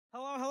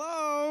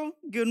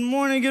Good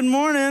morning, good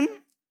morning.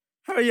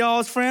 How are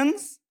y'all's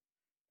friends?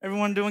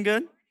 Everyone doing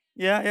good?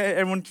 Yeah,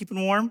 everyone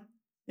keeping warm?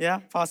 Yeah,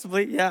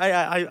 possibly.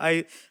 Yeah,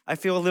 I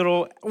feel a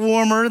little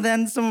warmer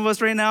than some of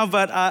us right now,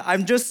 but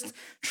I'm just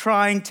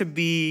trying to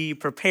be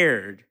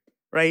prepared,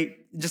 right?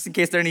 Just in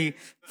case there are any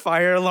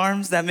fire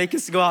alarms that make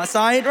us go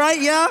outside, right?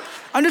 Yeah,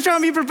 I'm just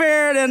trying to be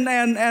prepared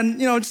and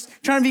just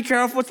trying to be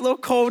careful. It's a little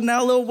cold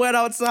now, a little wet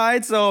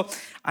outside, so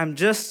I'm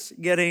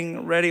just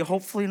getting ready.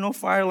 Hopefully no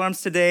fire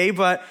alarms today,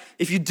 but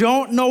if you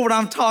don't know what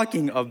I'm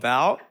talking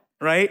about,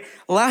 right?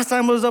 Last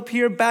time I was up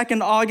here back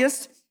in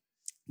August,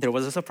 there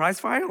was a surprise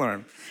fire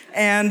alarm.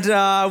 And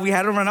we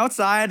had to run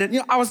outside.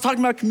 And, I was talking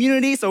about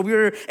community, so we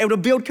were able to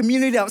build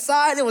community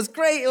outside. It was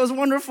great. It was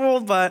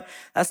wonderful, but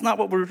that's not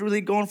what we're really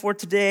going for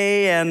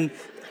today. And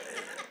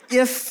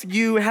if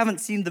you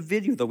haven't seen the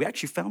video, though, we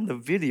actually found the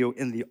video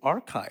in the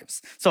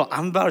archives. So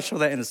I'm about to show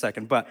that in a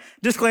second. But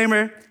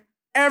disclaimer,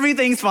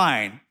 everything's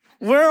fine.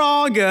 We're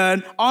all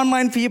good.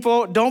 Online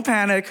people, don't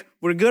panic.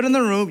 We're good in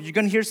the room. You're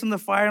gonna hear some of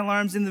the fire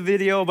alarms in the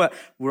video, but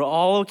we're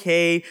all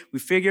okay. We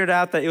figured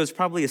out that it was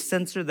probably a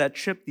sensor that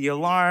tripped the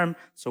alarm,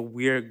 so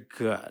we're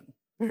good.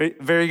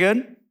 Very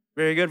good?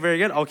 Very good, very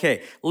good.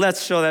 Okay,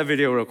 let's show that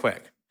video real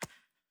quick.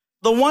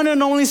 The one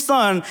and only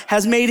Son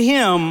has made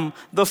him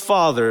the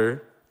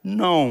Father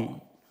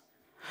known.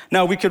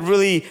 Now, we could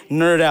really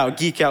nerd out,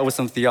 geek out with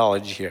some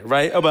theology here,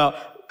 right? About,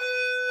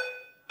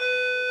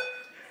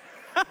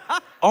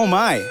 oh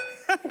my.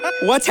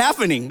 What's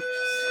happening?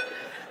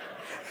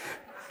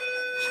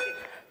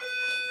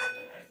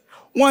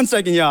 One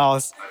second, y'all.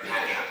 Attention.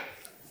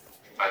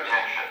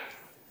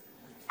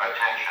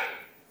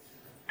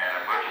 An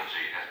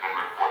emergency has been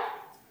reported.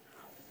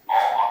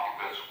 All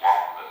occupants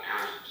walk to the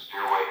nearest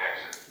stairway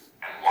exit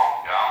and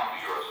walk down to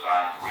your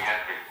assigned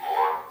re-entry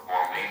floor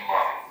or main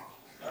lobby.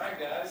 All right,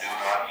 guys. Do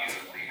not use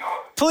the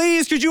elevator.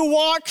 Please, could you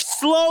walk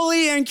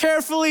slowly and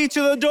carefully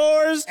to the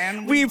doors?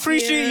 And we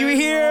appreciate you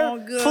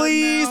here.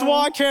 Please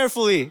walk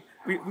carefully.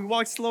 We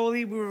walked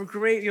slowly. We were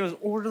great. It was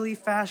orderly,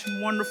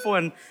 fashion, wonderful.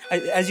 And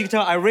as you can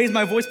tell, I raised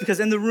my voice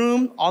because in the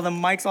room, all the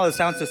mics, all the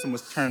sound system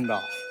was turned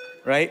off,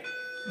 right?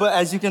 But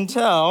as you can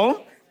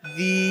tell,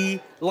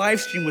 the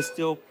live stream was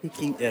still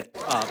picking it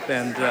up.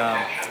 And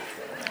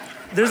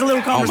there's a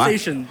little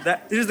conversation.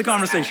 Here's the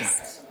conversation.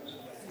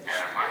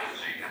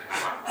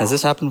 Has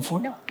this happened before?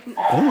 No. Oh,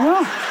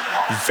 wow.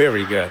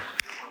 Very good.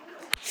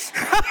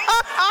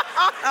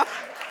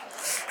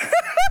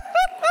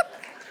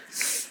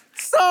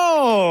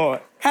 So,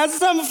 has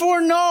this happened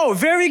before? No.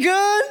 Very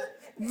good.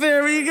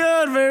 Very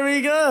good.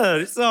 Very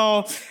good.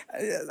 So,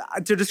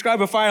 to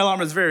describe a fire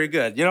alarm is very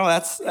good.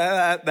 That's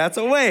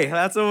a way.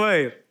 That's a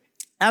way.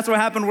 That's what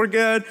happened. We're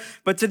good.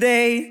 But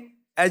today,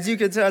 as you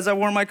can tell, as I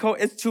wore my coat,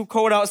 it's too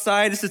cold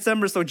outside. It's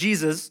December, so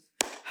Jesus,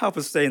 help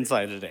us stay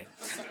inside today.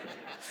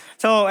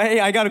 So, hey,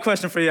 I got a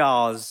question for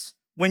y'all.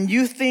 When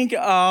you think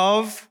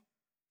of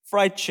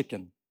fried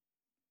chicken,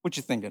 what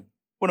you thinking?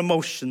 What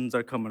emotions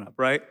are coming up,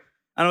 right?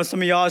 I know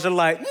some of y'all are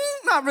like,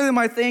 not really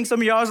my thing. Some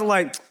of y'all are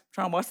like,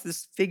 trying to watch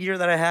this figure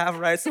that I have,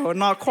 right? So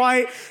not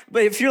quite.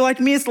 But if you're like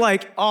me, it's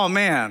like, oh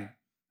man,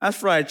 that's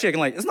fried chicken.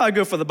 Like, it's not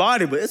good for the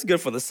body, but it's good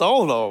for the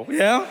soul, though.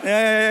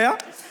 Yeah.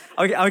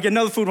 Okay, I'll get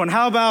another food one.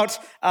 How about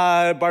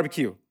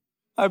barbecue?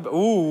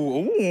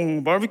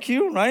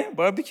 Barbecue, right?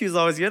 Barbecue is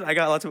always good. I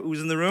got lots of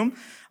oohs in the room.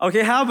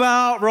 Okay, how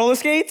about roller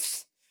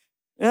skates?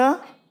 Yeah?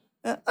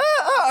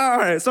 All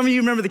right. Some of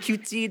you remember the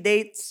cutesy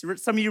dates.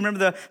 Some of you remember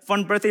the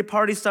fun birthday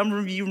parties. Some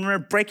of you remember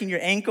breaking your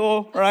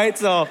ankle, right?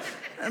 So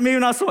maybe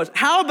not so much.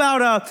 How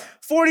about a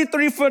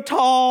 43-foot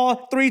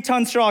tall,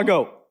 3-ton straw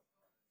goat?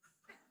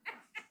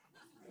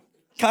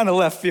 Kind of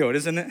left field,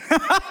 isn't it?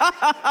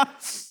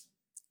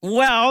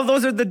 Well,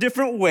 those are the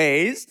different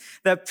ways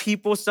that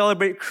people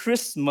celebrate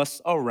Christmas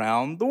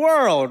around the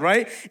world,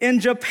 right? In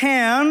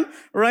Japan,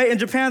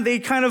 they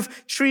kind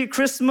of treat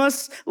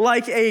Christmas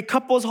like a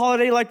couple's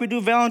holiday, like we do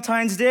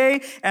Valentine's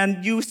Day,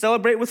 and you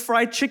celebrate with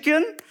fried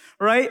chicken,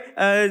 right?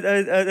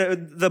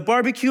 The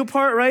barbecue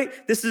part, right?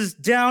 This is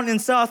down in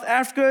South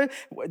Africa.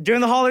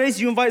 During the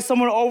holidays, you invite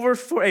someone over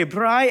for a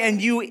braai,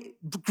 and you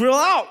grill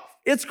out.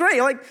 It's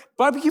great. Like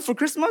barbecue for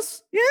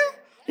Christmas?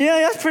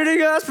 Yeah, that's pretty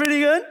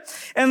good.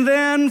 And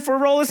then for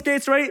roller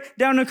skates, right,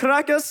 down in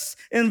Caracas,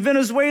 in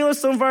Venezuela,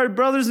 some of our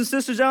brothers and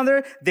sisters down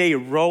there, they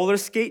roller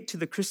skate to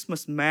the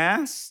Christmas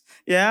Mass.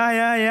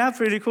 Yeah,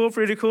 pretty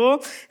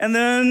cool. And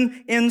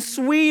then in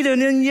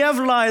Sweden, in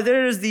Gävle,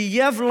 there's the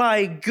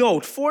Gävle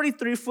goat,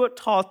 43-foot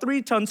tall,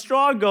 3-ton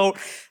straw goat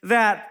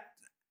that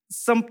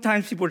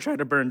sometimes people try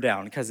to burn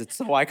down because it's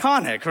so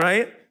iconic,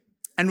 right?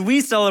 And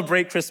we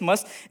celebrate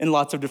Christmas in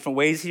lots of different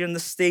ways here in the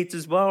States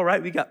as well,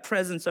 right? We got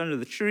presents under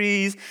the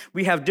trees.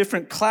 We have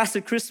different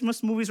classic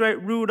Christmas movies, right?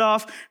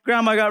 Rudolph,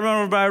 Grandma Got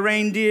Run Over by a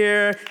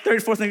Reindeer,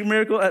 34th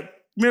Miracle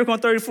on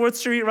 34th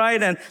Street,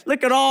 right? And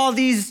look at all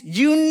these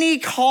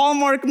unique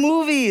Hallmark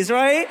movies,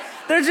 right?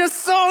 They're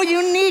just so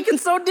unique and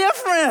so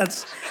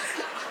different.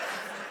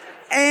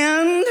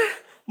 And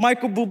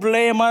Michael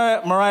Bublé and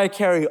Mariah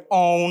Carey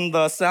own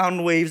the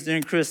sound waves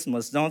during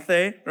Christmas, don't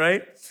they,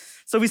 right?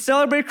 So we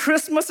celebrate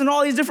Christmas in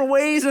all these different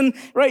ways. And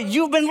right,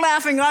 you've been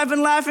laughing, I've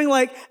been laughing,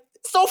 like,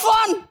 so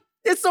fun.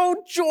 It's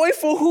so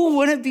joyful. Who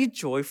wouldn't be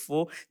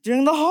joyful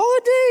during the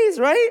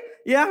holidays, right?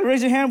 Yeah,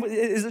 raise your hand.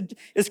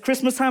 Is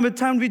Christmas time a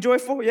time to be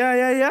joyful?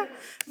 Yeah.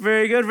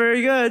 Very good,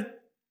 very good.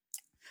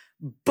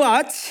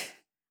 But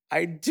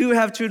I do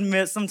have to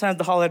admit, sometimes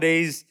the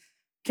holidays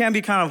can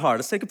be kind of hard.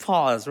 Let's take a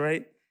pause,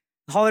 right?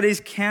 The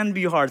holidays can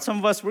be hard. Some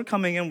of us, we're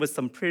coming in with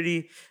some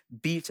pretty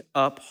beat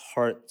up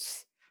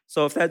hearts.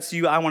 So if that's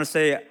you, I want to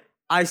say,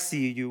 I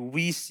see you,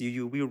 we see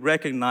you. We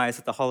recognize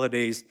that the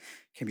holidays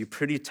can be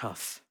pretty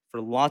tough for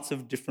lots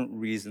of different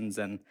reasons,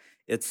 and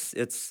it's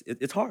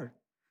hard.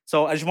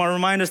 So I just want to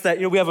remind us that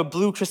we have a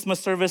blue Christmas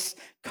service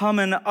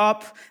coming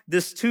up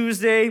this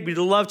Tuesday. We'd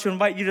love to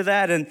invite you to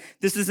that. And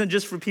this isn't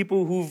just for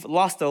people who've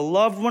lost a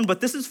loved one,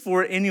 but this is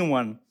for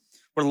anyone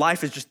where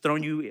life has just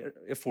thrown you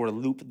for a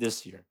loop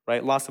this year,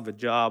 right? Loss of a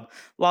job,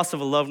 loss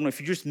of a loved one. If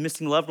you're just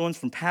missing loved ones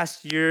from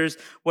past years,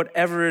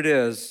 whatever it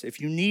is, if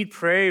you need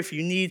prayer, if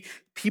you need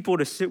people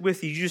to sit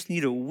with you, you just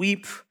need to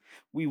weep,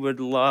 we would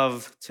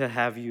love to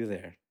have you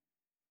there.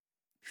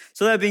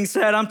 So that being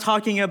said, I'm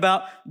talking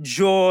about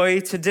joy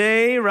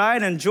today, right?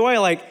 And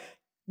joy, like,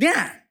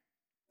 yeah,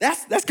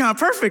 that's kind of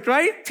perfect,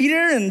 right? Peter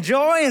and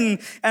joy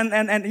and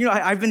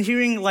I've been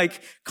hearing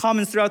like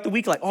comments throughout the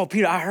week, like, oh,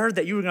 Peter, I heard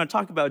that you were going to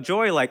talk about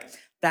joy. Like,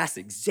 that's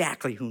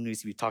exactly who needs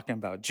to be talking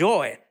about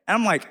joy. And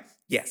I'm like,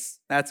 yes,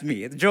 that's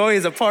me. Joy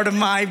is a part of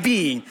my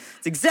being.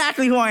 It's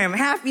exactly who I am,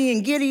 happy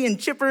and giddy and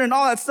chipper and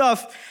all that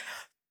stuff.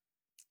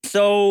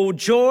 So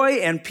joy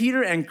and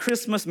Peter and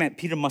Christmas, man,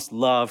 Peter must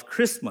love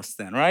Christmas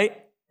then, right?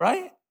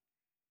 Right?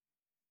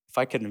 If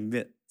I can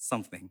admit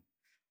something,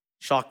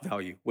 shock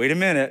value. Wait a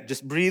minute,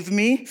 just breathe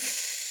me.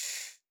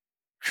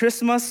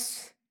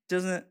 Christmas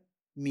doesn't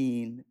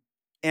mean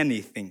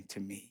anything to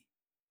me.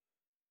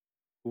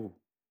 Ooh.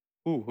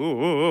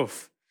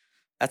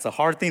 That's a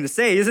hard thing to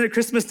say, isn't it?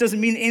 Christmas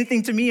doesn't mean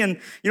anything to me. And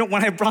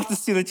when I brought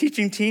this to the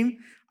teaching team,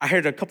 I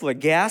heard a couple of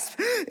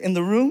gasps in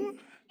the room.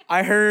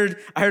 I heard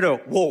a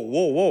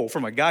whoa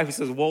from a guy who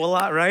says whoa a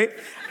lot, right?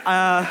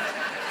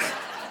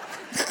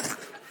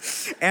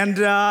 And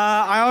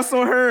I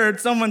also heard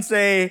someone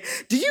say,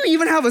 do you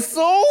even have a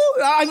soul?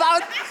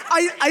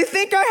 I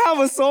think I have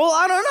a soul.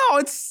 I don't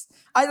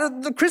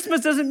know. The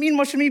Christmas doesn't mean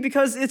much to me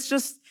because it's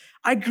just,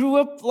 I grew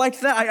up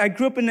like that. I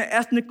grew up in an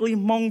ethnically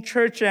Hmong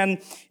church.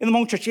 And in the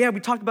Hmong church, we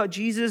talked about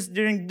Jesus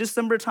during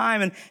December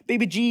time and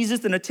baby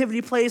Jesus, the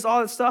nativity plays, all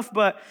that stuff.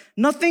 But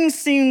nothing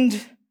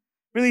seemed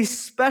really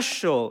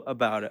special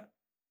about it.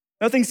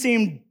 Nothing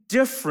seemed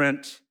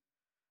different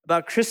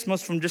about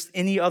Christmas from just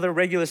any other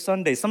regular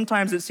Sunday.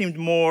 Sometimes it seemed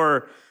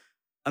more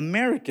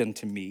American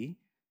to me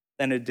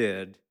than it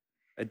did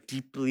a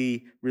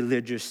deeply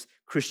religious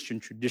Christian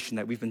tradition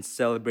that we've been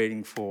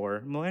celebrating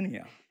for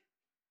millennia.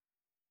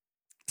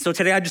 So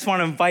today I just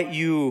want to invite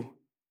you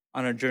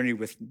on a journey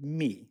with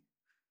me.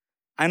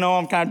 I know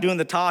I'm kind of doing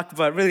the talk,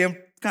 but really I'm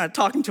kind of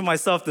talking to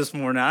myself this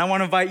morning. I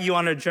want to invite you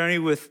on a journey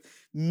with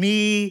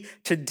me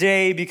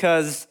today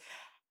because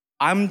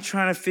I'm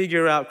trying to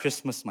figure out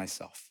Christmas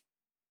myself.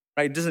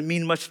 Right? It doesn't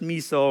mean much to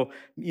me. So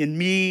in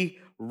me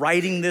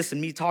writing this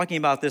and me talking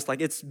about this, like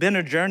it's been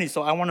a journey.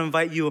 So I want to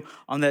invite you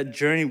on that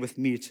journey with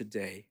me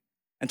today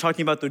and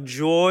talking about the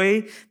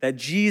joy that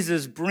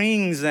Jesus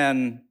brings.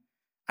 And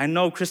I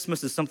know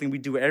Christmas is something we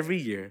do every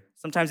year.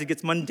 Sometimes it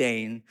gets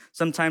mundane.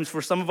 Sometimes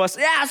for some of us,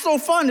 it's so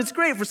fun. It's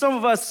great. For some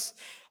of us,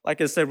 like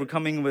I said, we're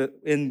coming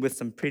in with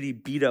some pretty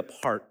beat up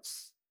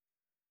hearts.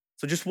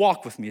 So just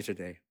walk with me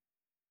today.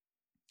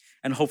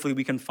 And hopefully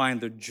we can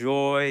find the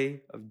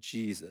joy of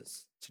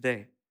Jesus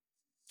today.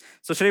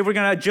 So today we're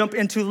going to jump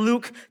into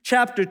Luke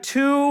chapter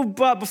 2,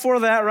 but before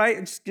that,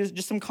 right,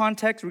 just some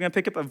context. We're going to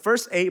pick up at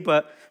verse 8,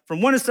 but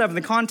from 1 to 7,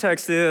 the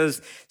context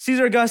is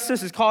Caesar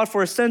Augustus is called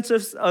for a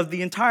census of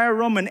the entire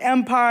Roman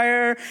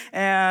Empire,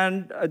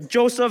 and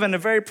Joseph and a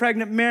very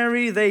pregnant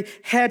Mary, they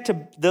head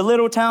to the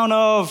little town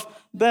of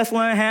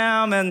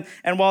Bethlehem, and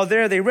while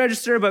there, they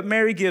register, but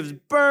Mary gives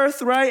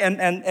birth, right?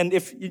 And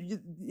if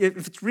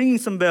it's ringing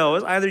some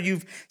bells, either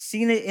you've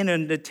seen it in a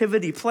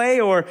nativity play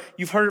or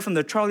you've heard it from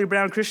the Charlie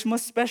Brown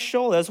Christmas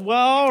special as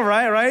well,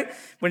 right?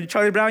 When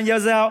Charlie Brown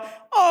yells out,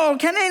 oh,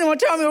 can anyone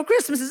tell me what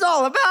Christmas is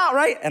all about,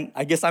 right? And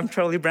I guess I'm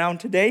Charlie Brown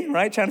today,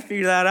 right? Trying to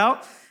figure that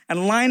out.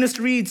 And Linus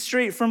reads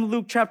straight from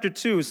Luke chapter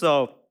 2,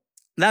 so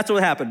that's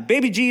what happened.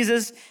 Baby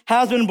Jesus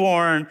has been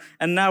born,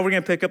 and now we're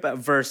going to pick up at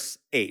verse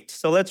 8.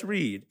 So let's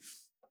read.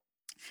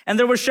 And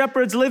there were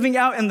shepherds living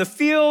out in the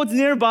fields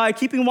nearby,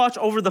 keeping watch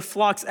over the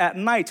flocks at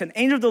night. An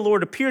angel of the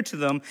Lord appeared to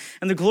them,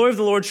 and the glory of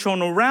the Lord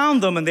shone around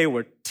them, and they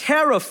were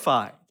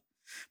terrified.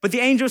 But the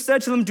angel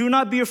said to them, do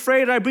not be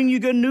afraid. I bring you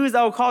good news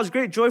that will cause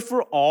great joy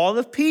for all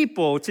the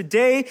people.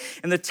 Today,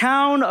 in the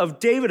town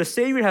of David, a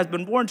Savior has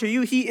been born to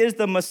you. He is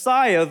the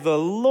Messiah, the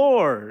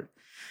Lord.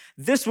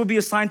 This will be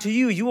a sign to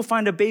you. You will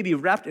find a baby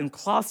wrapped in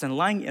cloths and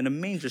lying in a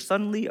manger.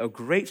 Suddenly, a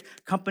great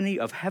company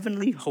of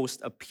heavenly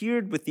hosts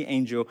appeared with the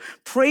angel,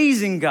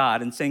 praising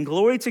God and saying,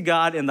 glory to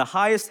God in the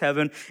highest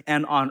heaven,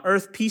 and on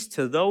earth peace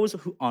to those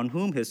on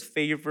whom his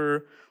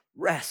favor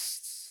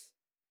rests.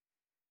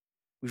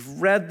 We've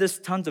read this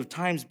tons of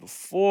times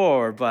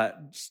before,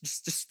 but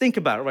just think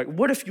about it, right?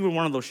 What if you were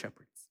one of those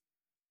shepherds?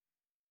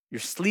 You're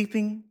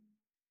sleeping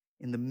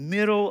in the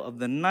middle of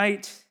the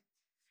night,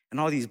 and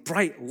all these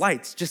bright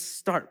lights just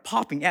start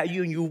popping at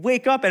you, and you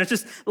wake up, and it's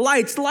just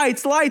lights,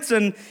 lights, lights.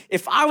 And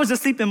if I was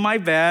asleep in my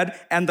bed,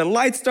 and the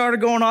lights started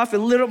going off, it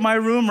lit up my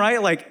room,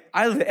 right? Like,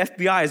 either the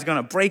FBI is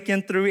gonna break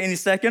in through any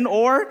second,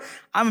 or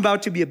I'm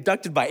about to be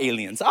abducted by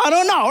aliens. I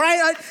don't know,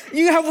 right?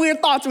 You have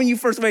weird thoughts when you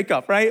first wake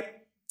up, right?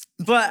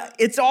 But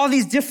it's all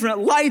these different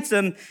lights,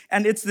 and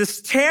it's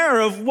this terror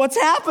of what's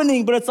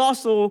happening, but it's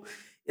also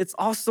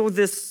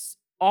this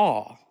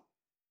awe.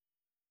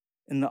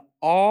 And the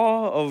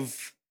awe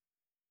of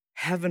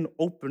heaven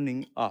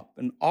opening up,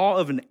 an awe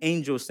of an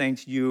angel saying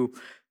to you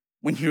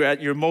when you're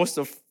at your most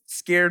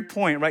scared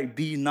point, right?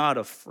 Be not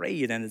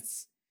afraid. And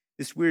it's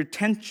this weird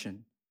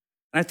tension.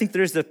 And I think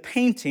there's a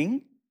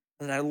painting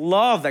that I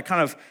love that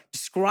kind of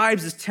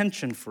describes this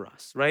tension for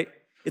us, right?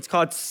 It's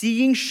called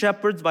Seeing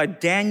Shepherds by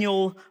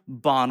Daniel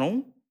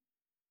Bonnell,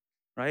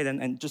 right?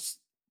 And just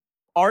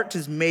art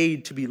is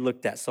made to be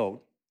looked at.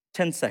 So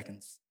 10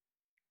 seconds,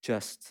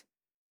 just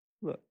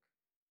look.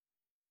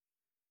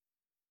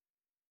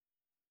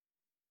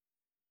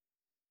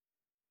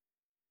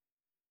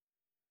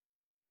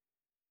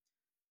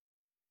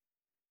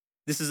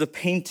 This is a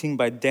painting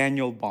by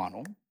Daniel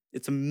Bonnell.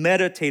 It's a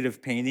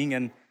meditative painting,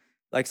 and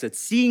like I said,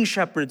 seeing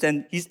shepherds,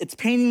 and he's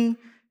painting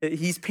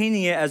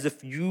it as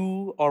if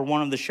you are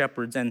one of the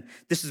shepherds, and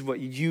this is what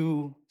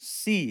you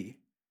see,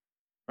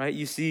 right?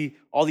 You see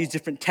all these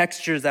different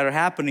textures that are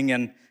happening,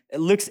 and it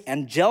looks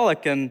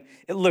angelic, and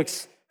it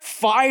looks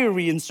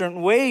fiery in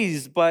certain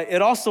ways, but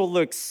it also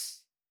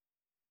looks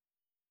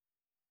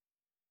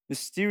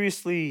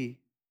mysteriously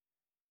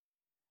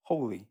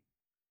holy.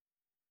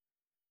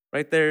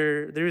 Right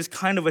there is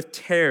kind of a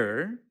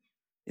terror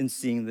in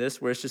seeing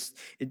this, where it's just,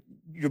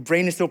 your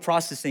brain is still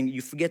processing.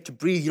 You forget to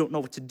breathe. You don't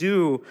know what to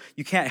do.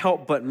 You can't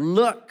help but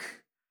look.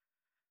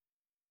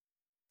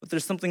 But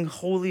there's something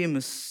holy and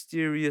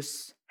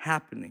mysterious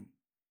happening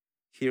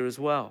here as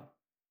well.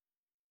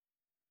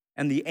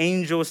 And the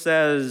angel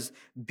says,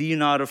 be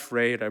not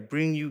afraid. I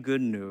bring you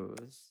good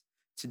news.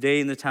 Today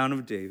in the town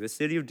of David,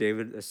 city of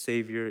David, a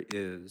Savior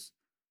is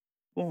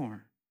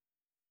born.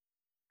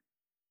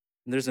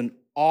 And there's an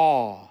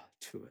awe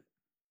to it.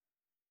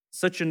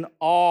 Such an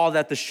awe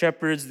that the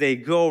shepherds, they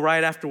go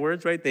right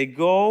afterwards, right? They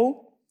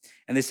go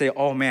and they say,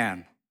 oh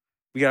man,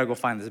 we gotta go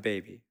find this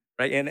baby,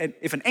 right? And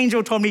if an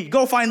angel told me,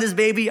 go find this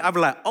baby, I'd be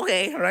like,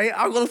 okay, all right,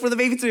 I'll go look for the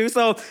baby too.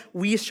 So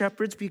we as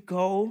shepherds, we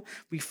go,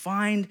 we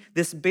find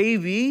this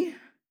baby,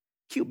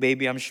 cute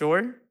baby, I'm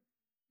sure,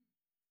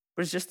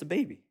 but it's just a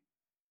baby.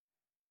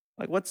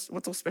 Like, what's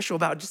so special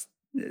about just,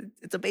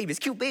 it's a baby, it's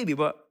a cute baby,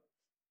 but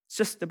it's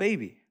just a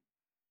baby.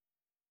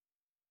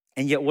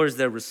 And yet, what is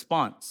their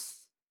response?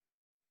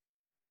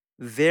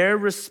 Their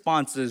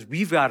response is,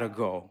 we've got to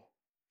go,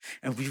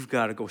 and we've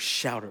got to go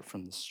shout it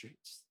from the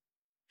streets.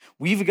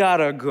 We've got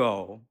to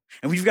go,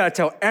 and we've got to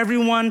tell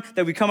everyone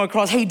that we come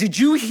across, hey, did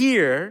you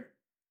hear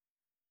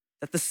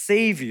that the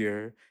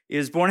Savior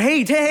is born?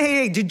 Hey,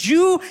 did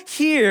you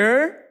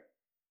hear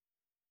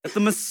that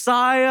the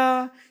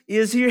Messiah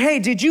is here? Hey,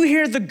 did you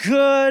hear the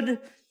good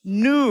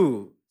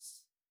news?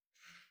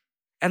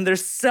 And they're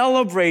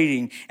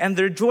celebrating, and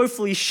they're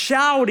joyfully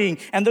shouting,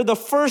 and they're the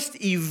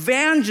first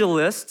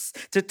evangelists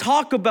to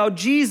talk about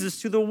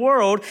Jesus to the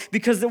world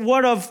because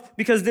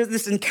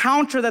this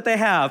encounter that they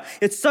have,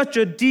 it's such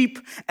a deep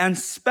and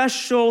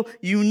special,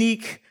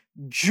 unique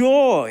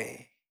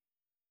joy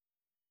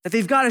that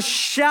they've got to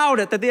shout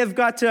it, that they have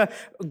got to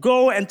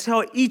go and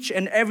tell each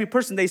and every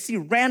person they see,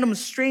 random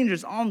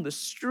strangers on the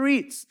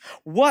streets.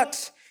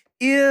 What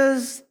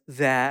is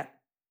that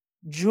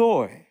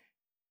joy?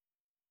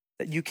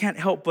 That you can't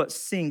help but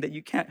sing, that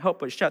you can't help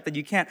but shout, that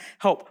you can't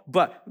help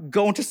but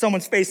go into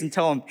someone's face and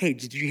tell them, hey,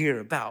 did you hear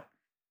about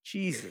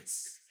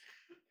Jesus?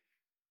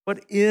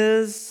 What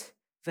is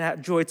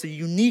that joy? It's a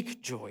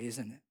unique joy,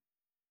 isn't it?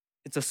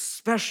 It's a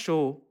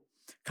special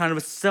kind of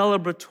a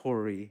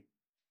celebratory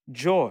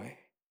joy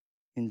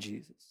in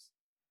Jesus.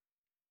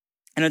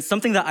 And it's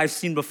something that I've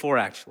seen before,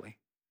 actually,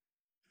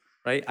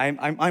 right?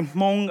 I'm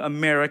Hmong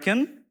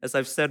American, as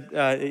I've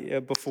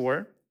said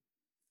before.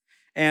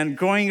 And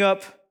growing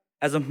up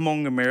as a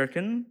Hmong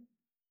American,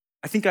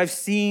 I think I've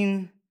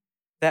seen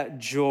that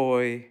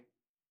joy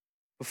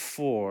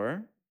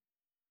before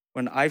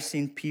when I've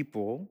seen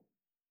people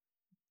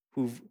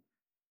who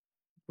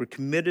were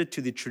committed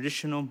to the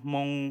traditional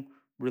Hmong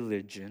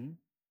religion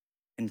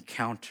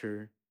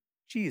encounter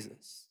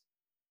Jesus.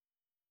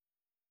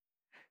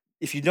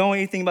 If you know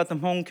anything about the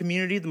Hmong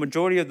community, the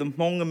majority of the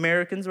Hmong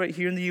Americans right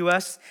here in the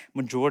US,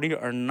 majority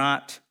are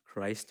not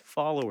Christ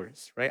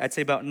followers, right? I'd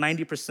say about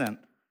 90%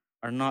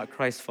 are not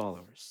Christ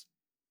followers.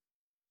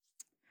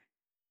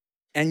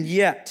 And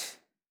yet,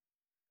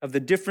 of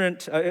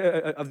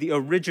the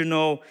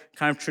original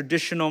kind of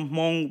traditional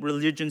Hmong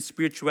religion,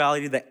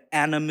 spirituality, the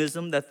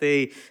animism that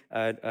they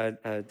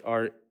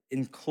are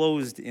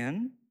enclosed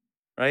in,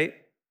 right?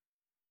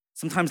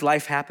 Sometimes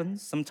life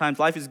happens. Sometimes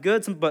life is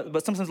good,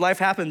 but sometimes life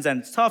happens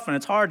and it's tough and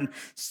it's hard and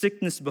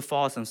sickness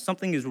befalls them.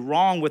 Something is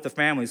wrong with the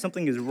family.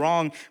 Something is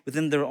wrong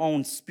within their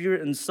own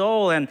spirit and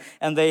soul. And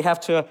they have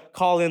to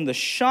call in the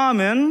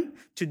shaman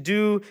to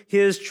do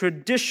his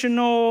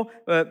traditional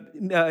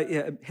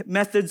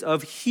methods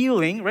of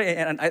healing, right?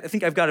 And I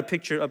think I've got a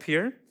picture up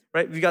here,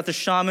 right? We've got the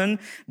shaman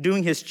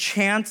doing his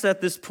chants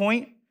at this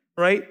point,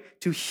 right?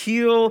 To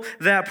heal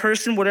that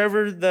person,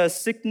 whatever the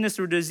sickness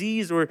or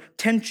disease or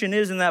tension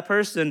is in that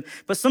person.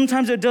 But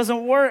sometimes it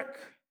doesn't work.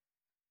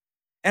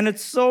 And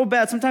it's so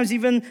bad. Sometimes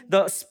even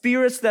the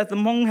spirits that the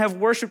Hmong have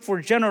worshiped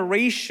for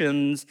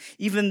generations,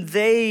 even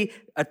they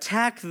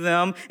attack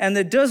them and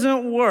it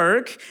doesn't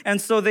work.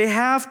 And so they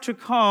have to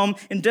come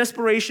in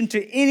desperation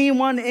to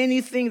anyone,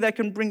 anything that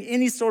can bring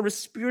any sort of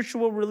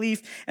spiritual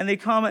relief. And they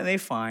come and they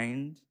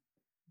find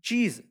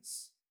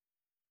Jesus.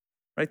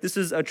 Right? This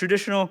is a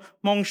traditional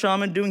Hmong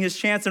shaman doing his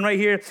chants. And right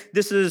here,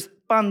 this is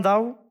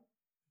pandao.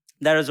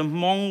 That is a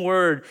Hmong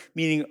word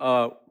meaning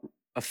a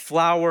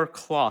flower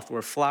cloth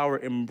or flower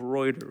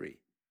embroidery.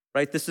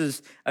 Right? This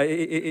is,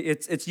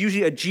 it's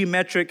usually a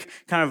geometric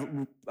kind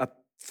of a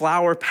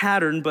flower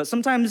pattern, but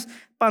sometimes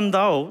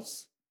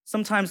pandaos,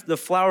 sometimes the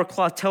flower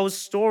cloth tells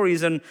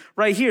stories. And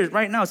right here,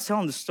 right now, it's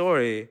telling the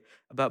story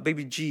about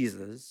baby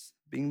Jesus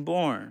being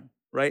born.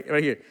 Right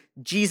here,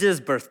 Jesus'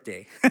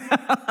 birthday.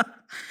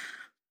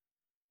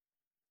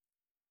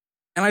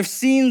 And I've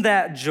seen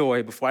that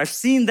joy before. I've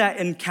seen that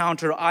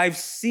encounter. I've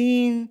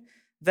seen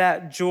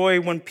that joy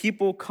when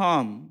people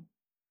come.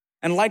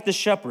 And like the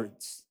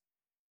shepherds,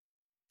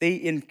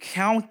 they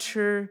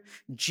encounter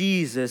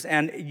Jesus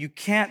and you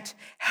can't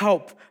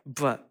help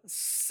but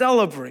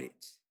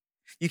celebrate.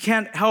 You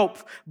can't help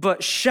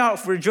but shout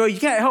for joy. You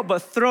can't help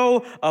but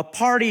throw a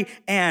party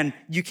and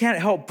you can't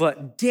help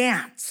but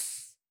dance.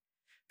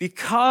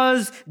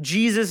 Because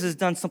Jesus has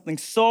done something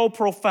so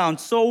profound,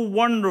 so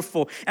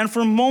wonderful. And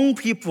for Hmong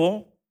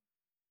people,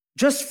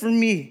 just for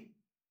me,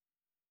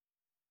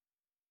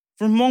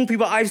 for Hmong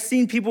people, I've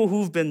seen people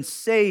who've been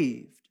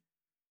saved.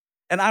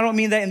 And I don't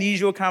mean that in the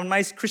usual kind of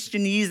nice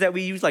Christianese that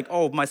we use, like,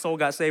 oh, my soul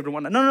got saved or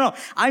whatnot. No.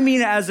 I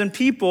mean it as in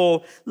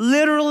people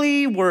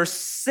literally were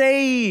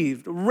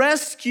saved,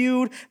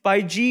 rescued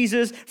by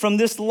Jesus from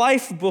this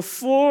life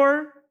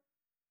before,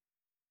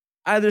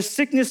 either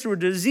sickness or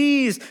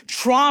disease,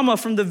 trauma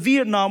from the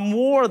Vietnam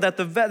War that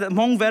the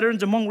Hmong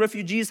veterans and Hmong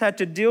refugees had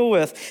to deal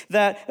with,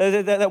 that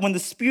when the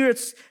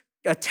spirits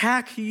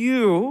attack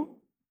you,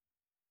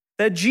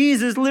 that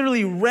Jesus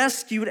literally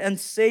rescued and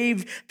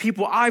saved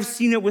people. I've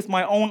seen it with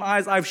my own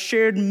eyes. I've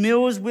shared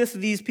meals with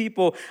these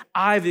people.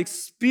 I've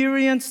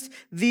experienced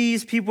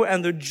these people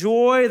and the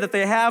joy that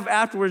they have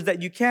afterwards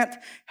that you can't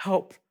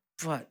help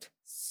but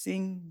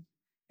sing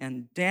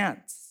and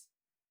dance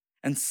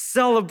and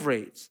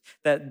celebrate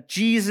that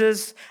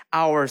Jesus,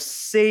 our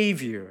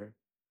Savior,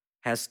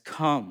 has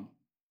come.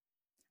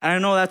 And I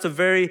know that's a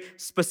very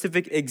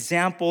specific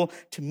example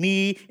to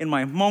me in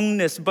my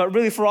Hmongness, but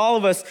really for all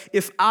of us,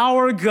 if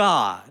our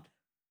God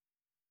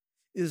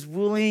is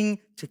willing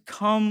to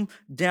come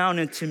down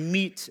and to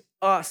meet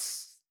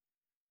us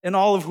in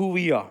all of who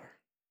we are,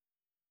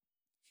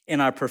 in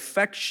our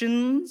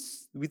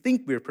perfections, we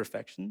think we're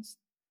perfections,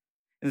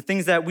 and the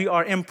things that we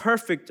are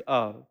imperfect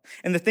of,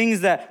 and the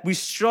things that we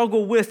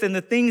struggle with, and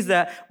the things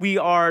that we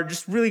are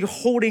just really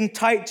holding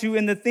tight to,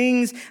 and the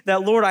things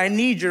that, Lord, I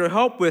need your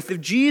help with. If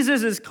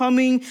Jesus is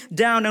coming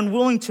down and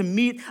willing to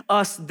meet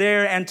us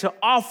there and to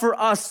offer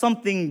us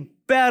something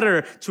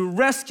better, to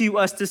rescue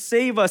us, to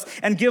save us,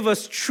 and give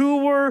us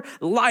truer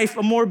life,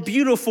 a more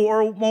beautiful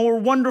or more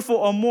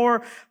wonderful, a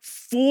more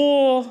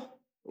full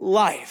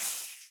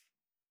life,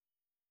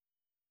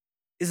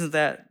 isn't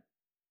that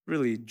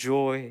really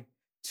joy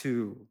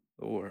to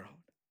the world,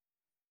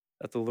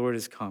 that the Lord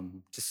has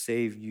come to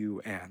save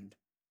you and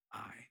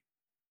I?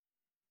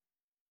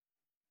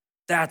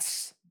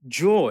 That's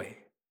joy,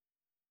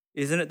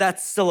 isn't it?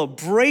 That's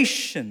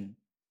celebration,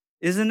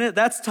 isn't it?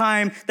 That's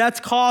time,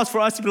 that's cause for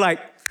us to be like,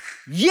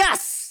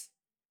 yes,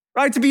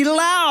 right? To be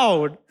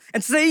loud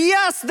and say,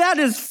 yes, that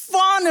is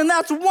fun and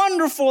that's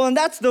wonderful and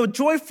that's the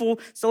joyful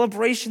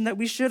celebration that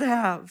we should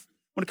have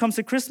when it comes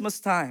to Christmas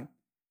time.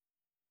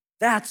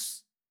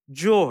 That's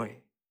joy.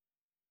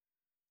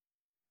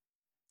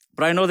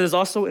 But I know there's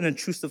also an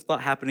intrusive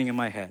thought happening in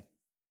my head.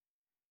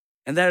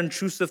 And that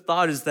intrusive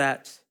thought is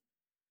that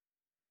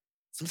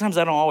sometimes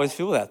I don't always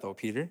feel that though,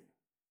 Peter.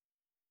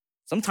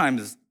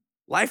 Sometimes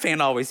life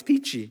ain't always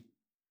peachy.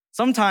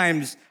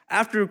 Sometimes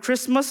after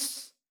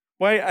Christmas,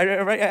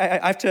 I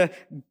have to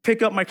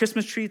pick up my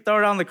Christmas tree, throw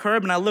it on the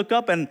curb, and I look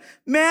up and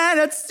man,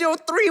 it's still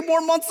 3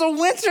 more months of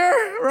winter,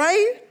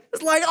 right?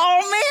 It's like,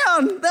 oh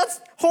man,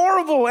 that's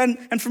horrible.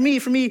 And for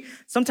me,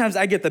 sometimes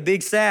I get the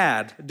big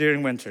sad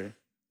during winter.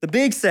 The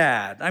big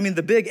SAD,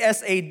 the big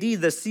SAD,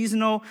 the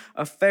seasonal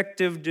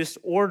affective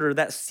disorder,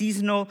 that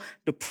seasonal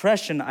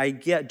depression I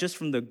get just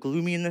from the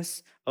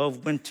gloominess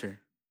of winter.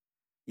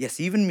 Yes,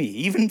 even me,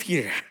 even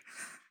Peter,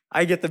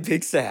 I get the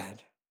big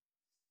SAD.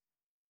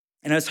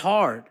 And it's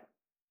hard.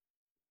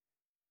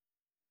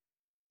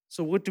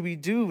 So what do we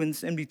do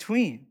in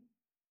between?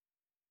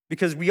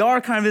 because we are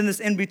kind of in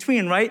this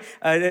in-between, right?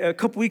 A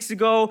couple weeks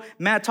ago,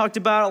 Matt talked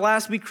about it.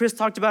 Last week, Chris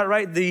talked about it,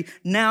 right? The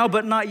now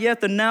but not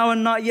yet, the now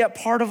and not yet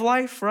part of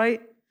life,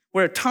 right?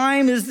 Where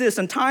time is this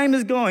and time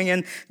is going.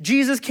 And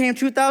Jesus came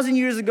 2,000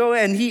 years ago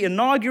and he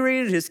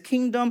inaugurated his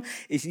kingdom.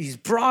 He's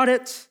brought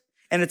it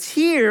and it's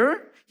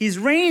here. He's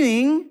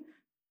reigning,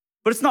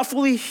 but it's not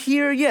fully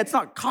here yet. It's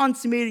not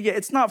consummated yet.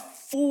 It's not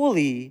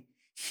fully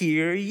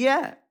here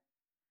yet.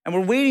 And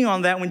we're waiting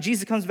on that when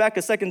Jesus comes back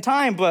a second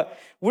time, but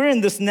we're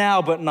in this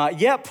now but not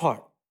yet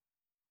part.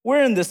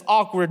 We're in this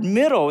awkward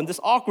middle, in this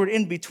awkward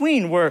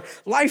in-between where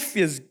life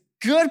is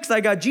good because I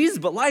got Jesus,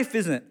 but life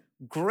isn't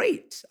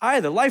great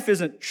either. Life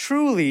isn't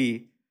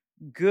truly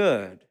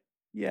good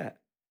yet.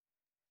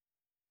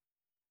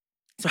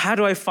 So how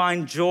do I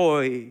find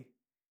joy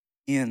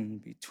in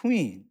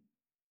between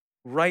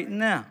right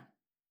now?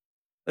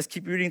 Let's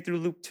keep reading through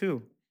Luke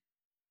 2.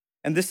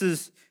 And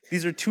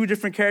these are two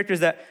different characters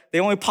that they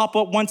only pop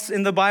up once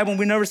in the Bible and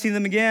we never see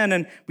them again.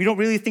 And we don't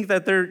really think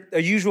that they're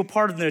a usual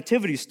part of the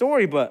nativity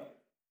story, but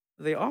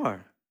they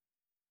are.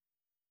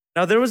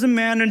 Now, there was a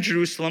man in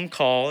Jerusalem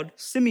called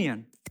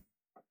Simeon.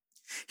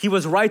 He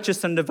was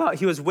righteous and devout.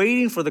 He was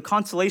waiting for the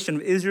consolation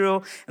of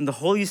Israel, and the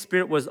Holy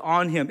Spirit was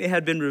on him. It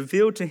had been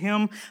revealed to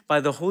him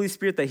by the Holy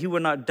Spirit that he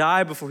would not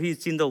die before he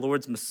had seen the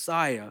Lord's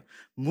Messiah.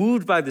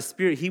 Moved by the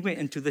Spirit, he went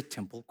into the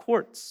temple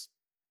courts.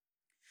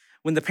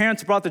 When the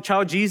parents brought the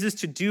child Jesus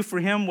to do for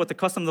him what the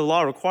custom of the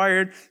law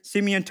required,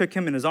 Simeon took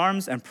him in his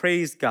arms and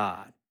praised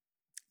God,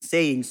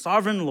 saying,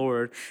 "Sovereign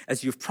Lord,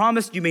 as you've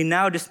promised, you may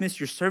now dismiss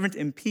your servant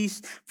in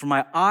peace, for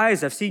my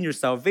eyes have seen your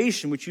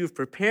salvation, which you have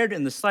prepared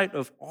in the sight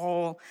of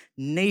all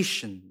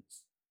nations,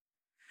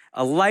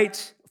 a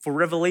light for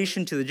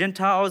revelation to the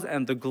Gentiles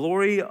and the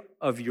glory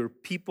of your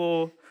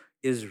people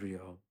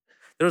Israel."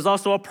 There was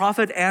also a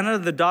prophet, Anna,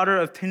 the daughter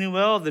of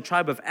Penuel of the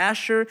tribe of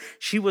Asher.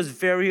 She was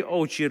very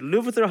old. She had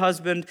lived with her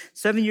husband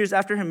 7 years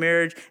after her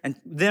marriage and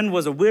then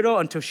was a widow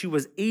until she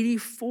was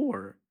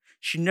 84.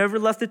 She never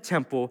left the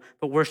temple,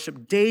 but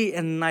worshiped day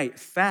and night,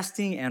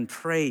 fasting and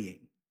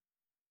praying.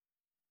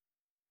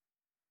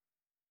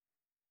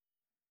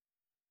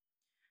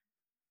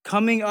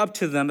 Coming up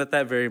to them at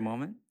that very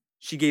moment,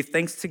 she gave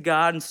thanks to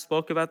God and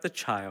spoke about the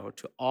child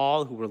to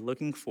all who were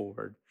looking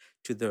forward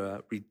to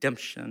the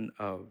redemption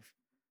of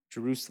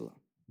Jerusalem.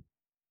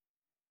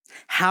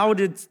 How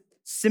did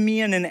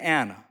Simeon and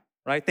Anna,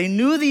 right? They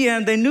knew the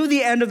end. They knew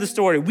the end of the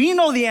story. We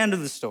know the end of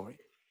the story.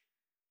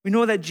 We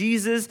know that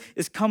Jesus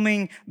is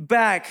coming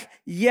back,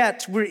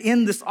 yet we're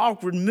in this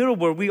awkward middle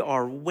where we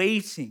are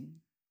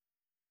waiting.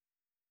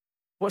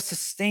 What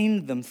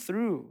sustained them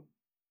through?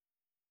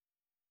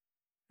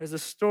 There's a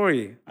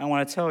story I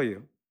want to tell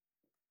you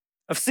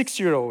of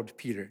 6-year-old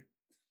Peter.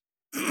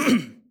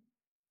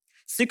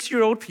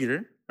 6-year-old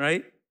Peter,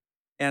 right?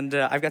 And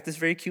I've got this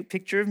very cute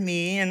picture of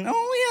me, and oh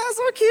yeah,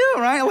 so cute,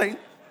 right? Like,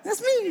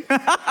 that's me.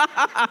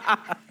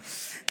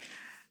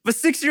 But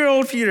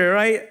 6-year-old Peter,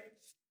 right?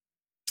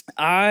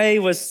 I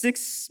was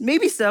 6,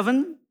 maybe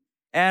 7,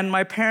 and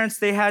my parents,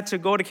 they had to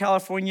go to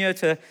California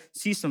to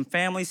see some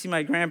family, see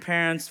my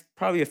grandparents,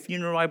 probably a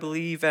funeral, I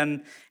believe,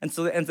 and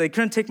they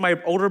couldn't take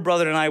my older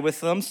brother and I with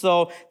them,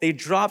 so they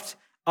dropped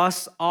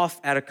us off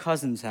at a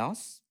cousin's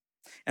house,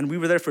 and we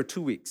were there for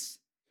 2 weeks.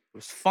 It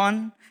was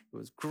fun. It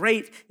was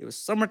great. It was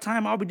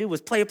summertime. All we did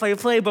was play.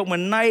 But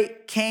when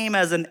night came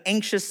as an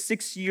anxious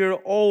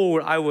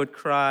 6-year-old, I would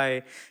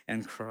cry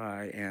and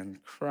cry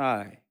and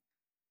cry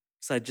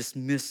because I just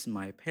miss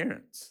my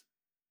parents,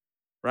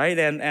 right?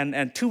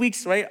 And 2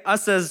 weeks, right?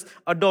 Us as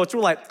adults,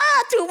 we're like,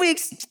 2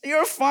 weeks,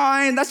 you're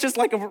fine. That's just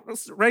like a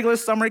regular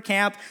summer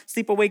camp,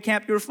 sleepaway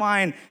camp, you're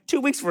fine. 2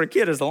 weeks for a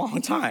kid is a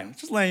long time,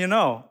 just letting you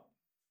know.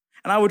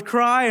 And I would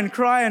cry and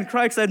cry and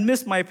cry because I'd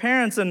miss my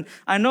parents. And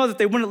I know that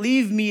they wouldn't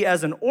leave me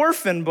as an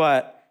orphan,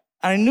 but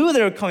I knew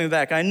they were coming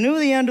back. I knew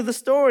the end of the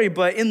story,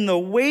 but in the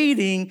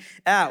waiting,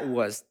 that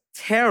was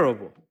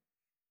terrible.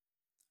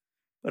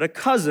 But a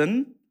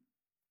cousin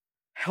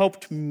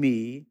helped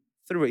me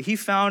through it. He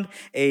found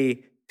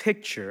a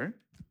picture,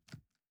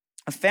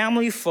 a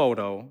family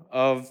photo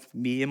of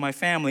me and my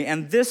family.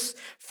 And this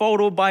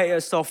photo by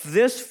itself,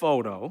 this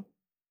photo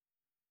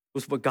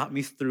was what got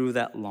me through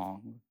that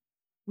long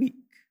week.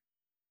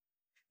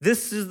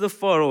 This is the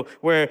photo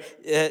where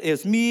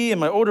it's me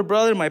and my older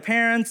brother, my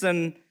parents,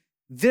 and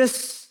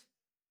this,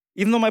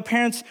 even though my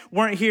parents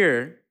weren't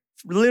here,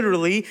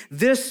 literally,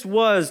 this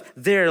was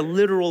their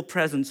literal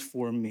presence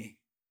for me.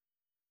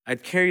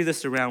 I'd carry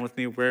this around with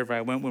me wherever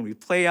I went. When we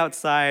play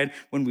outside,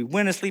 when we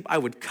went to sleep, I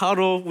would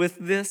cuddle with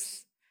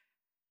this.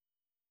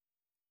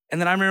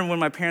 And then I remember when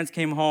my parents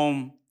came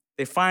home,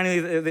 they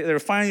were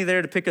finally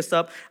there to pick us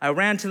up. I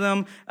ran to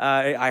them,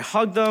 I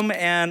hugged them,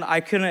 and I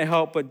couldn't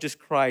help but just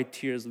cry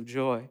tears of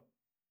joy.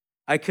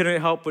 I couldn't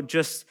help but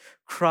just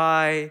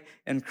cry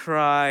and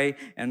cry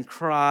and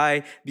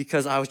cry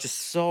because I was just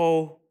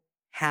so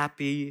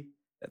happy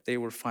that they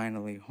were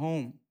finally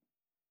home.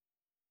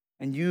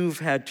 And you've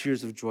had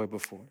tears of joy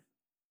before.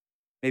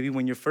 Maybe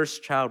when your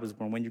first child was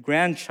born, when your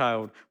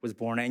grandchild was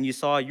born, and you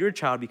saw your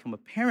child become a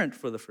parent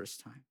for the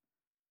first time.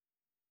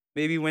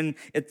 Maybe when,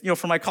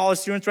 for my college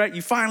students, right,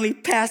 you finally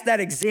passed that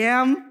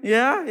exam.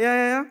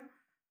 Yeah.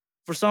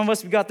 For some of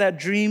us, we got that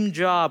dream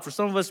job. For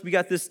some of us, we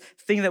got this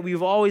thing that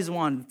we've always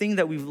wanted, the thing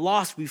that we've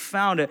lost, we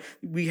found it.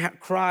 We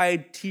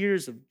cried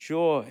tears of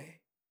joy.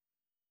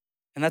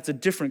 And that's a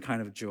different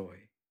kind of joy,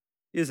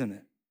 isn't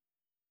it?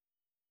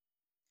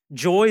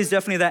 Joy is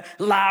definitely that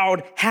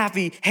loud,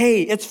 happy,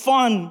 hey, it's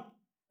fun,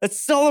 let's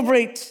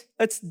celebrate,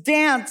 let's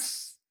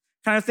dance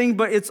kind of thing,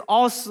 but it's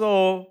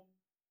also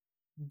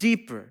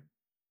deeper.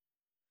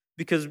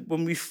 Because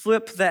when we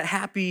flip that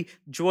happy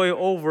joy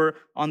over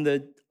on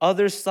the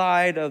other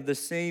side of the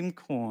same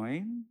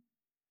coin,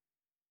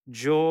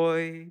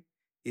 joy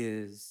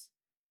is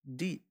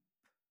deep.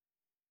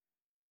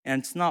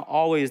 And it's not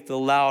always the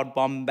loud,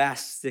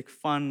 bombastic,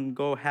 fun,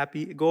 go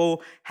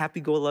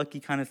happy-go-lucky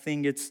kind of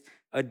thing. It's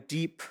a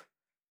deep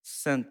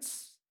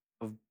sense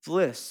of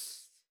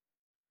bliss.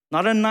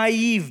 Not a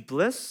naive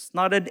bliss,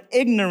 not an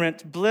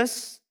ignorant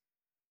bliss,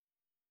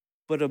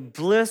 but a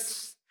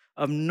bliss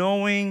of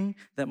knowing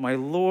that my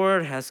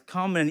Lord has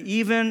come. And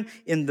even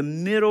in the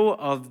middle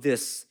of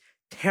this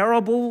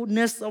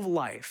terribleness of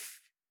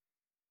life,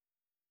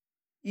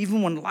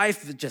 even when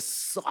life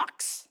just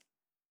sucks,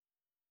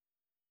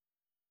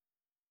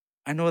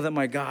 I know that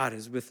my God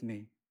is with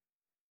me,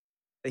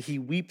 that he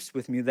weeps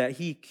with me, that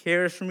he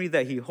cares for me,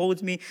 that he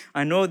holds me.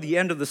 I know at the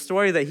end of the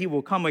story that he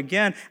will come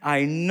again.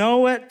 I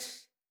know it.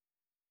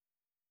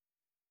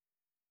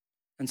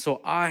 And so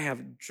I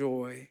have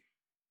joy,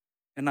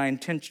 and I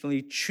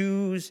intentionally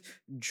choose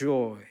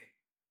joy,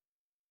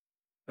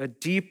 a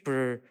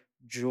deeper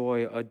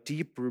joy, a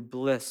deeper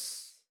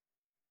bliss.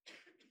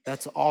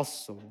 That's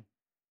also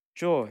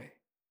joy.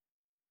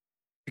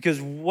 Because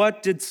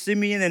what did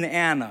Simeon and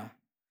Anna,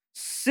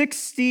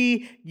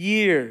 60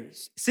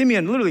 years,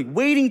 Simeon literally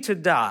waiting to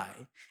die,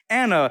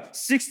 Anna,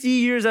 60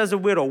 years as a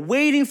widow,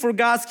 waiting for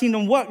God's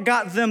kingdom. What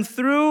got them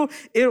through?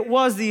 It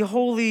was the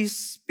Holy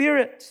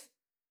Spirit,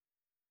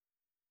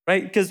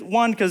 right? Because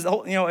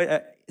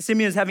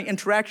Simeon is having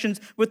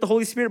interactions with the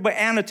Holy Spirit, but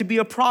Anna, to be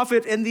a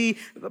prophet in the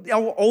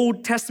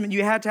Old Testament,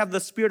 you had to have the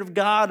Spirit of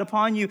God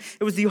upon you.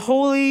 It was the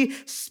Holy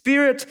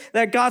Spirit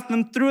that got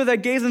them through,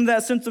 that gave them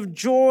that sense of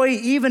joy,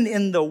 even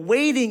in the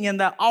waiting, in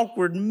that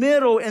awkward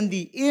middle, and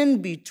the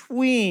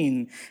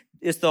in-between.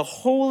 It's the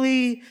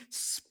Holy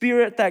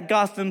Spirit that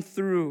got them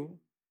through.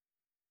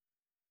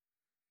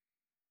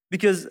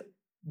 Because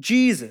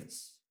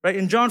Jesus, right?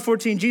 In John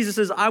 14, Jesus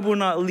says, I will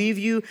not leave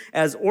you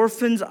as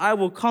orphans. I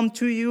will come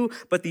to you.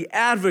 But the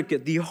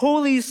advocate, the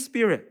Holy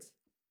Spirit,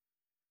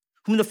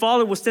 whom the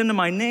Father will send in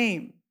my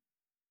name,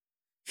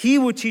 he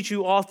will teach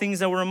you all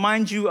things and will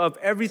remind you of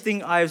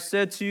everything I have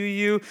said to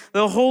you.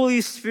 The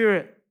Holy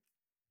Spirit.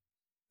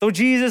 Though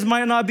Jesus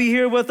might not be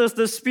here with us,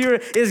 the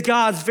Spirit is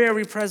God's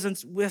very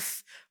presence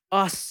with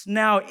us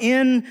now,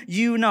 in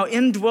you, now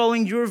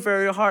indwelling your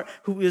very heart,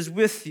 who is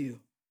with you.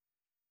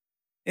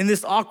 In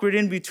this awkward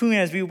in-between,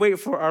 as we wait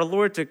for our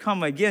Lord to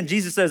come again,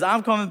 Jesus says,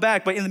 I'm coming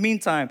back, but in the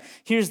meantime,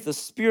 here's the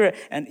Spirit,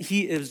 and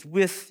he is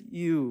with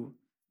you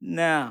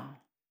now.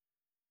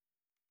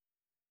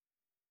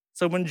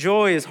 So when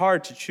joy is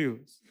hard to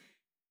choose,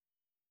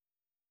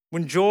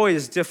 when joy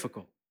is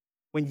difficult,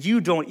 when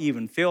you don't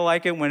even feel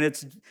like it, when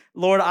it's,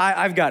 Lord,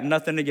 I've got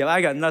nothing to give,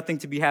 I got nothing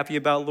to be happy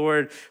about,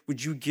 Lord,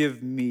 would you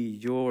give me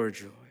your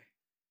joy?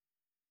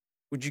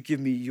 Would you give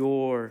me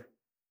your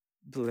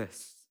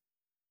bliss?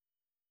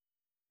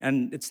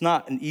 And it's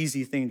not an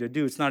easy thing to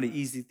do. It's not an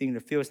easy thing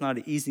to feel. It's not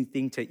an easy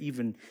thing to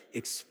even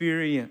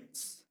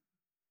experience.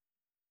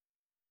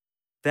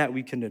 That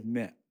we can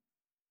admit.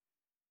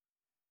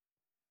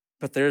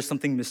 But there is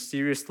something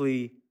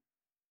mysteriously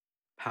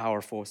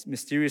powerful,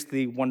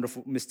 mysteriously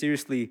wonderful,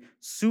 mysteriously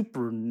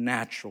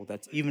supernatural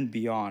that's even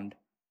beyond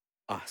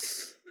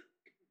us.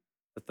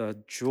 But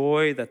the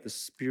joy that the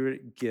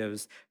Spirit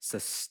gives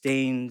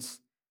sustains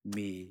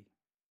me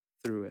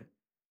through it.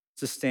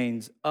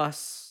 Sustains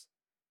us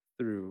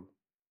through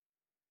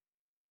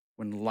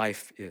when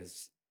life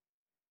is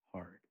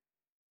hard.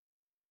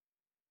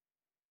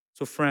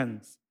 So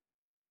friends,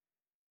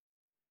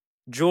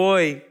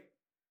 joy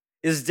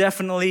is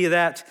definitely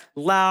that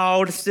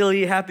loud,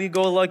 silly,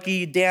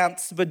 happy-go-lucky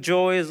dance, but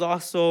joy is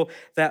also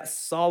that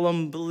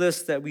solemn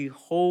bliss that we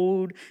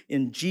hold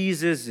in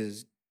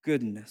Jesus'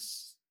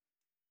 goodness,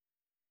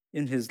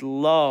 in his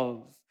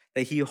love,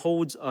 that he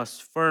holds us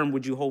firm.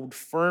 Would you hold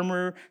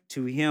firmer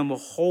to him?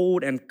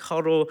 Hold and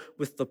cuddle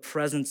with the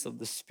presence of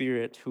the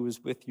Spirit who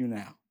is with you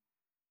now.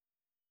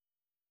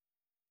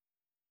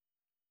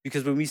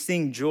 Because when we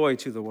sing joy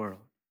to the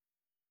world,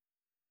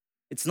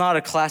 it's not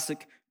a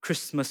classic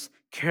Christmas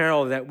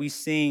carol that we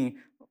sing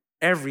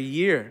every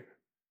year,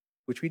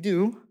 which we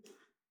do,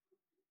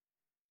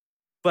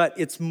 but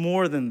it's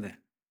more than that.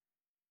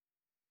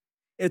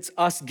 It's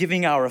us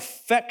giving our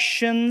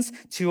affections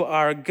to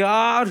our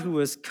God who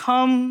has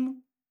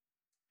come,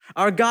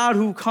 our God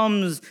who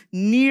comes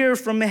near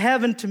from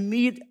heaven to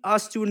meet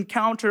us, to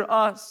encounter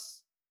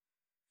us.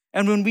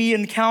 And when we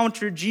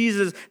encounter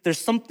Jesus, there's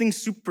something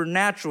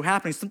supernatural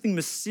happening, something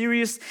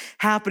mysterious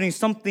happening,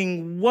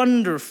 something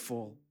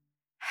wonderful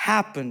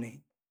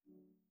happening.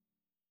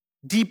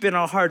 deep in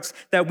our hearts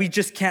that we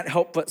just can't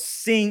help but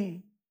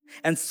sing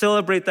and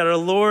celebrate that our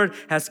Lord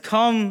has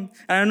come.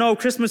 And I know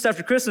Christmas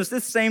after Christmas,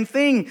 it's the same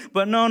thing,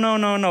 but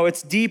no,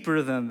 it's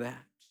deeper than that.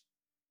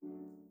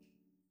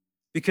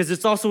 Because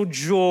it's also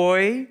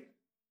joy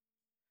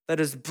that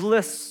is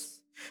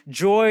bliss,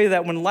 joy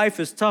that when life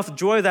is tough,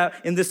 joy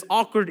that in this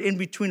awkward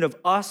in-between of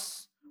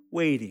us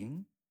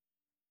waiting,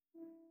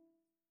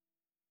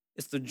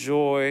 it's the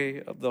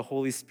joy of the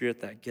Holy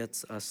Spirit that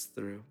gets us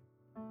through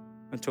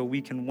until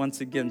we can once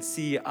again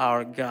see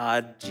our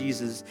God,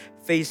 Jesus,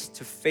 face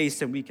to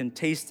face, and we can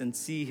taste and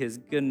see his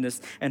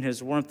goodness and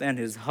his warmth and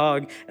his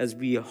hug as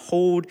we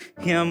hold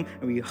him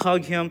and we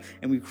hug him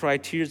and we cry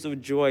tears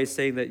of joy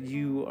saying that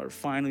you are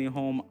finally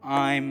home,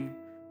 I'm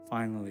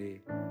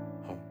finally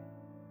home.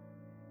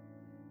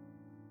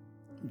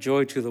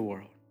 Joy to the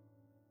world,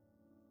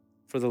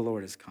 for the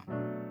Lord has come.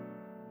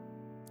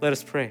 Let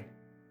us pray.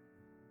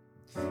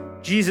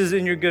 Jesus,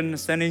 in your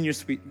goodness and in your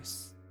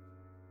sweetness,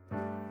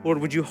 Lord,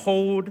 would you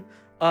hold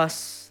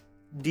us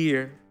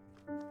dear?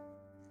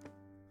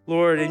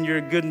 Lord, in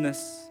your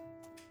goodness,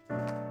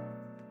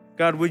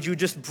 God, would you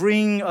just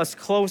bring us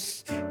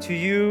close to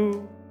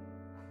you?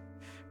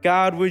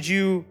 God, would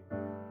you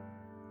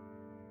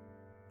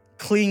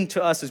cling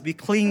to us as we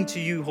cling to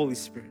you, Holy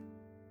Spirit?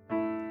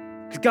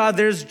 God,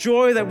 there's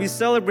joy that we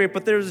celebrate,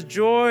 but there's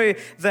joy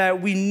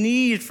that we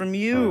need from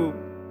you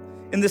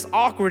in this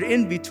awkward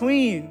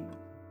in-between.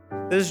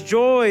 There's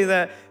joy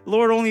that,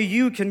 Lord, only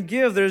you can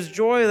give. There's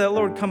joy that,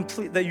 Lord,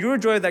 that your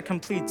joy that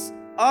completes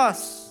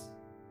us.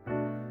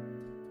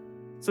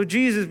 So,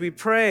 Jesus, we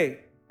pray,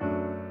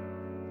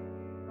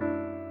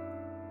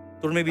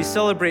 Lord, maybe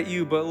celebrate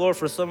you, but Lord,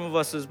 for some of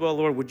us as well,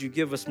 Lord, would you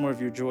give us more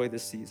of your joy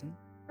this season?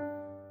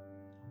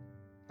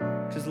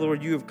 Because,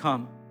 Lord, you have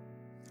come.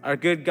 Our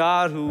good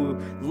God who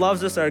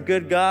loves us, our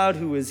good God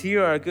who is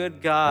here, our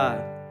good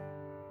God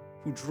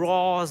who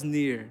draws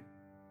near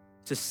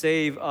to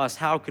save us.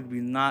 How could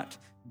we not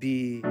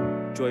be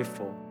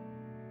joyful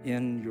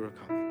in your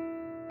coming?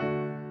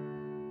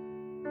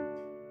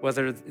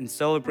 Whether in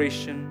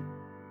celebration,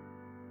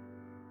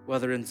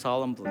 whether in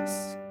solemn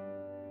bliss.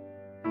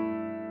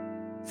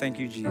 Thank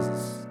you,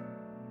 Jesus,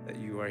 that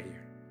you are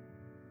here.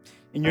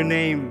 In your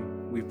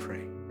name we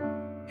pray.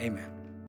 Amen.